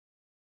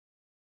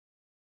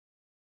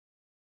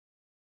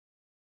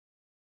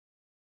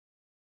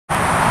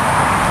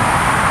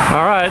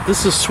Alright,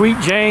 this is Sweet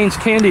Jane's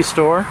candy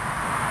store.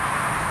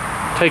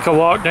 Take a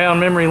walk down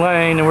memory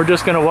lane, and we're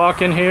just going to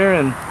walk in here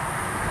and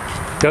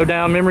go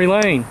down memory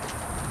lane.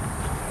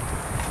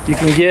 You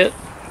can get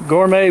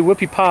gourmet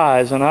Whoopie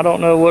Pies, and I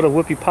don't know what a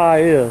Whoopie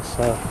Pie is.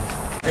 So.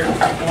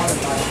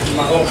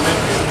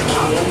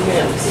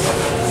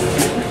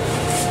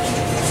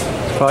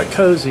 It's quite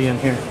cozy in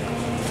here.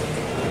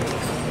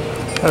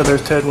 Oh,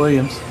 there's Ted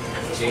Williams.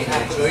 Jane,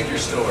 I enjoyed your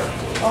store.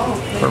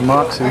 Or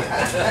Moxie.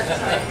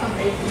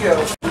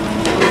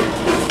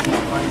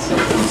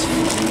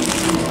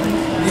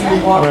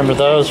 I remember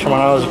those from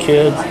when I was a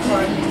kid.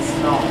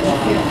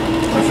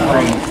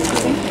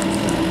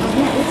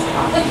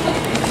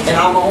 And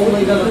I'm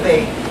only going to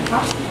bake.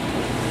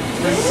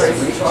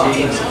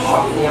 James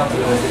walked me up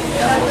with a little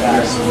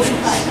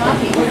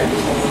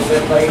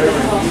bit later,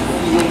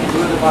 feeling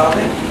good about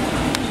it.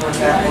 Turn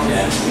back on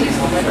that.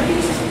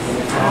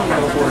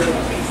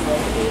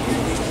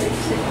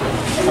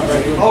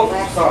 Oh,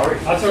 sorry.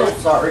 That's all right.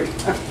 Sorry.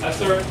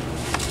 That's alright.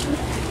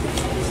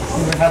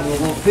 We're having a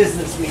little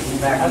business meeting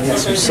back there.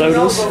 Some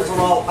sodas. Those are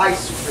all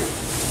ice cream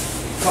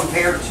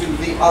compared to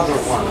the other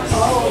ones.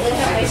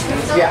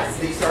 Yes,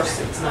 these are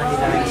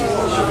 $6.99.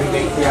 Should we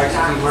make the ice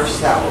cream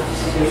ourselves?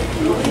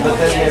 But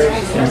then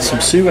there's And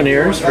some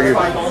souvenirs for your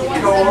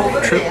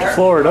trip to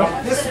Florida.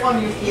 this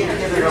one you can't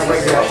get in a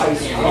regular ice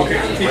cream. Okay,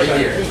 right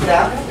here.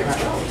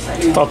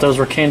 Thought those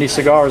were candy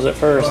cigars at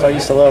first. I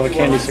used to love a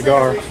candy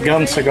cigar.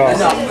 Gum cigar.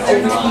 No,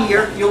 over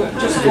here, you'll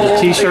just go Get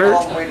a t-shirt.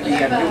 all the way to the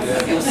end.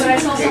 You'll see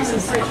the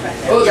cases.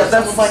 Yeah,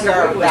 that's like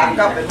our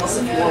backup, unless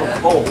if you want to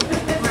fold.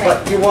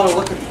 But you want to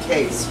look at the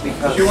case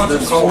because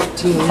there's 14,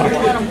 50, 60.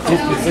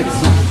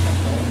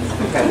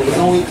 Okay, there's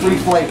only 3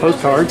 flavors.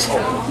 Postcards.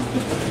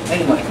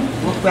 Anyway,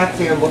 look back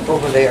there, look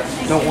over there.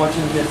 Don't want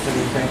you to miss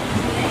anything.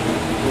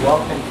 You're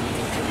welcome.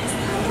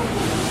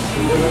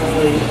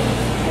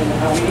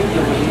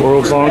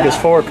 World's longest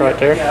fork right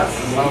there. My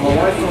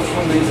wife knows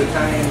one of these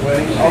Italian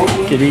ways.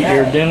 You could eat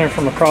your dinner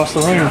from across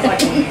the room.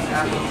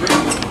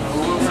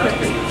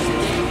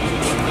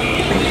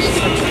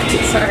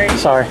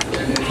 Sorry.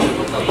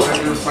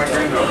 my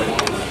granddaughter.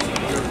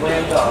 Your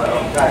granddaughter,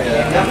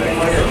 okay.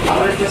 I'm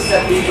going to just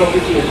set these over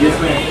here.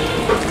 Yes, ma'am.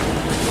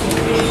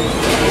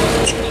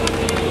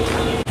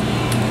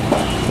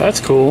 That's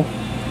cool.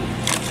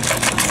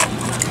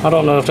 I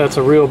don't know if that's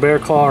a real bear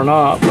claw or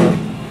not, but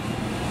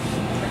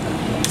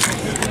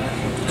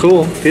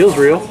cool. Feels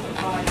real.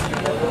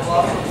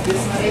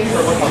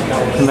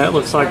 And that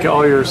looks like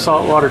all your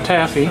saltwater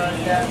taffy.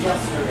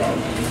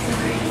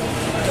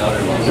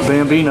 The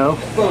Bambino.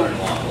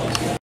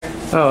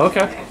 Oh,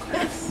 okay.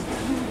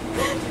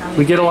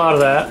 We get a lot of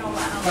that.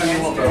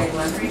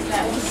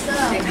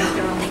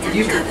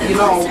 You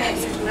know,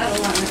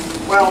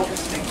 well,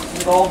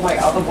 with all my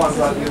other ones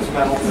I've used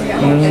metal.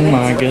 Oh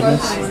my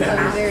goodness.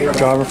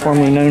 Driver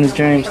formerly known as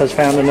James has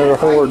found another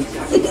hoard. I know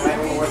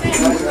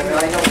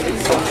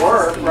it's some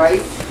work, right?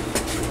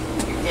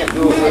 You can't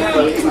do it with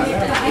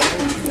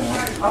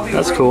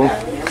That's cool.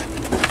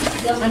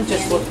 I'm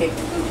just looking.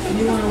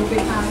 You want a big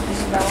pie,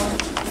 Isabella?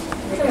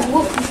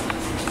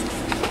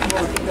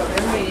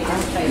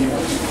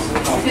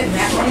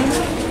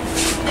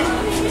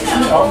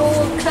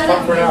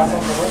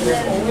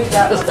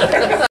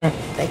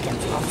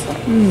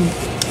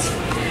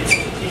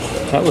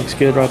 That looks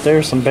good right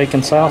there. Some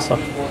bacon salsa.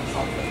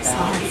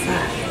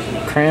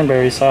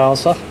 Cranberry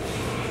salsa.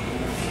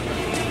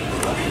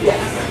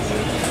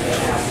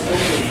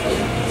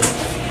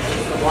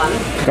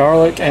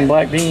 Garlic and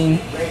black bean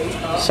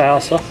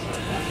salsa.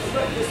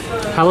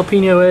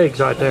 Jalapeno eggs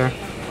right there.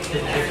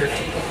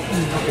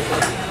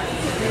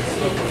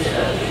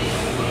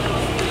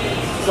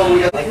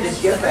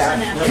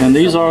 And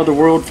these are the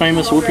world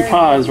famous Whoopie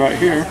Pies right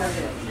here,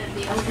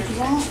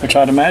 which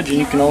I'd imagine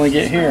you can only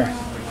get here.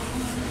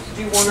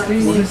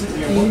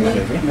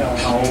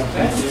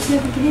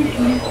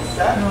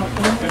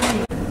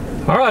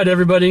 Alright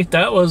everybody,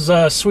 that was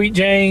Sweet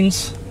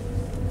Jane's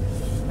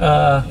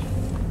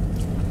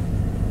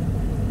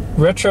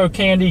retro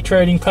candy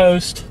trading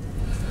post,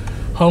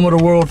 home of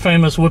the world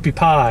famous Whoopie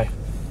Pie.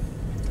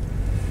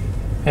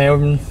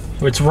 And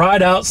it's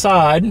right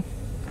outside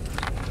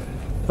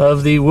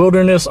of the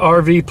Wilderness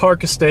RV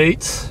Park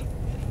Estates.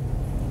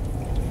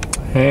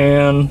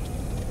 And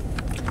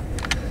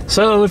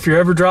so if you're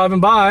ever driving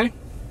by,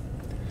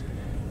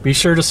 be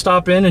sure to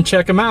stop in and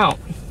check them out.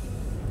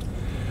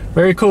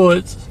 Very cool.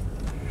 It's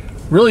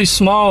really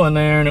small in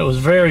there and it was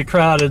very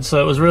crowded,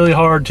 so it was really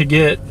hard to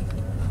get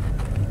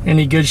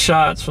any good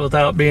shots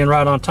without being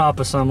right on top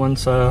of someone.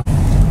 So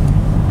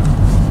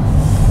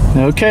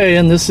okay,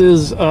 and this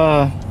is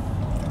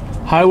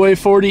Highway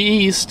 40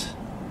 East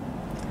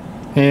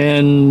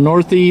and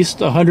Northeast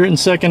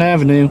 102nd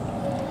Avenue.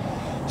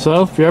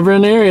 So if you're ever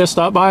in the area,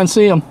 stop by and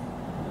see them.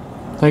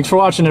 Thanks for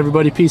watching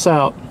everybody. Peace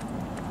out.